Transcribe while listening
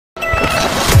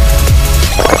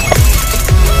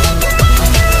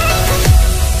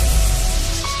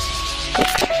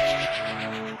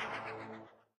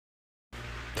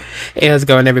Hey, how's it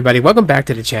going, everybody? Welcome back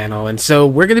to the channel. And so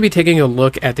we're going to be taking a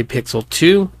look at the Pixel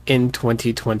 2 in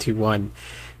 2021.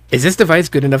 Is this device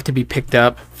good enough to be picked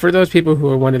up for those people who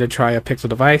are wanting to try a Pixel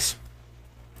device?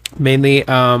 Mainly,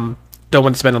 don't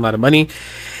want to spend a lot of money.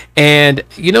 And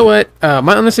you know what?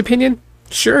 My honest opinion,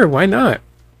 sure, why not?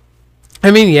 I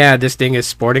mean, yeah, this thing is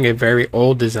sporting a very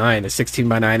old design, a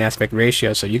 16:9 aspect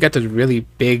ratio. So you got this really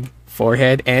big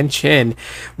forehead and chin,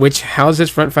 which houses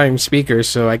front-firing speakers.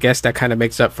 So I guess that kind of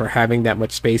makes up for having that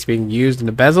much space being used in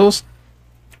the bezels,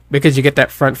 because you get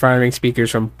that front-firing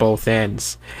speakers from both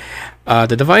ends.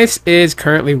 The device is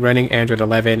currently running Android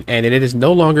 11, and it is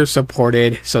no longer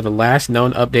supported. So the last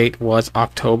known update was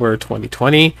October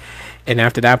 2020, and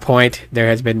after that point, there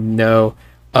has been no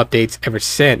updates ever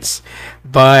since.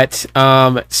 But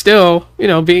still, you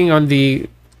know, being on the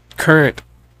current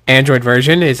Android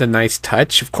version is a nice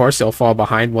touch. Of course, it'll fall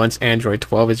behind once Android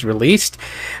 12 is released,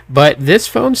 but this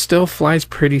phone still flies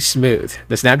pretty smooth.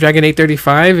 The Snapdragon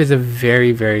 835 is a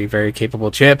very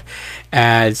capable chip.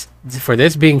 As for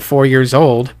this being 4 years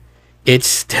old, it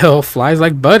still flies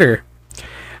like butter.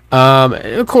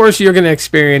 Of course, you're going to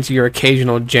experience your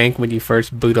occasional jank when you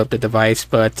first boot up the device,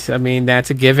 but I mean, that's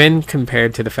a given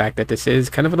compared to the fact that this is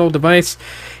kind of an old device.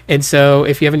 And so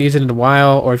if you haven't used it in a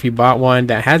while, or if you bought one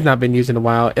that has not been used in a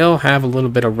while, it'll have a little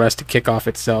bit of rust to kick off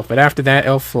itself. But after that,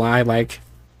 it'll fly like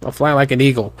an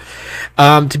eagle.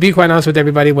 To be quite honest with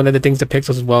everybody, one of the things the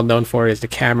Pixel is well known for is the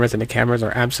cameras, and the cameras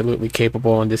are absolutely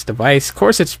capable on this device. Of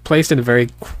course, it's placed in a very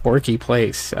quirky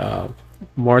place.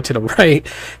 More to the right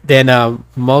than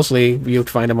mostly you'd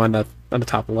find them on the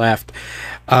top left.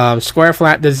 Square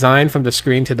flat design from the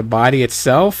screen to the body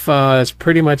itself is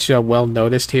pretty much well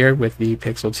noticed here with the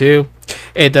Pixel 2.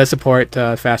 It does support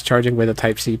fast charging with a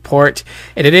Type-C port,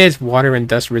 and it is water and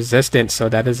dust resistant, so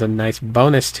that is a nice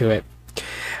bonus to it.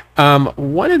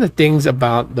 One of the things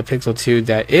about the Pixel 2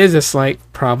 that is a slight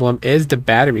problem is the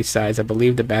battery size. I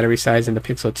believe the battery size in the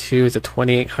Pixel 2 is a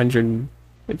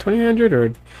 2800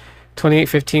 or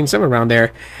 2815, somewhere around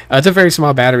there. It's a very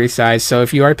small battery size, so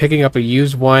if you are picking up a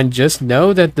used one, just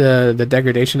know that the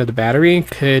degradation of the battery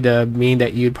could mean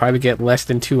that you'd probably get less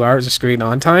than 2 hours of screen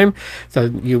on time. So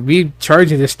you'll be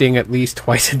charging this thing at least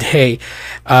twice a day.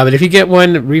 But if you get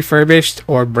one refurbished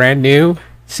or brand new,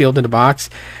 sealed in the box,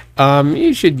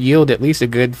 you should yield at least a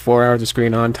good 4 hours of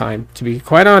screen on time, to be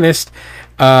quite honest,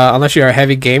 unless you're a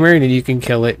heavy gamer, and then you can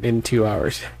kill it in 2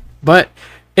 hours. But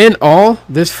in all,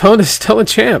 this phone is still a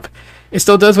champ. It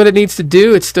still does what it needs to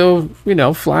do. It still, you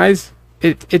know, flies.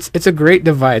 It's a great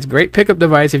device, great pickup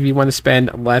device if you want to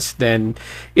spend less than,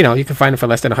 you know, you can find it for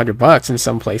less than $100 in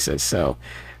some places. So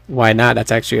why not?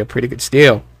 That's actually a pretty good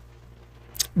steal.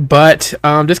 But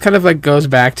this kind of like goes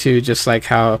back to just like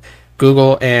how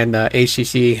Google and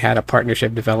HTC had a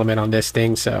partnership development on this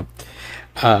thing. So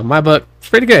my book, it's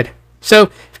pretty good. So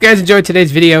if you guys enjoyed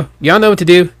today's video, y'all know what to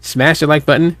do. Smash the like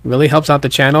button. It really helps out the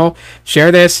channel.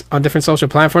 Share this on different social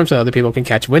platforms so other people can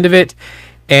catch wind of it.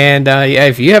 And yeah,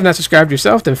 if you have not subscribed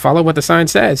yourself, then follow what the sign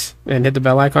says and hit the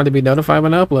bell icon to be notified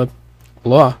when I upload.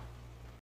 Aloha.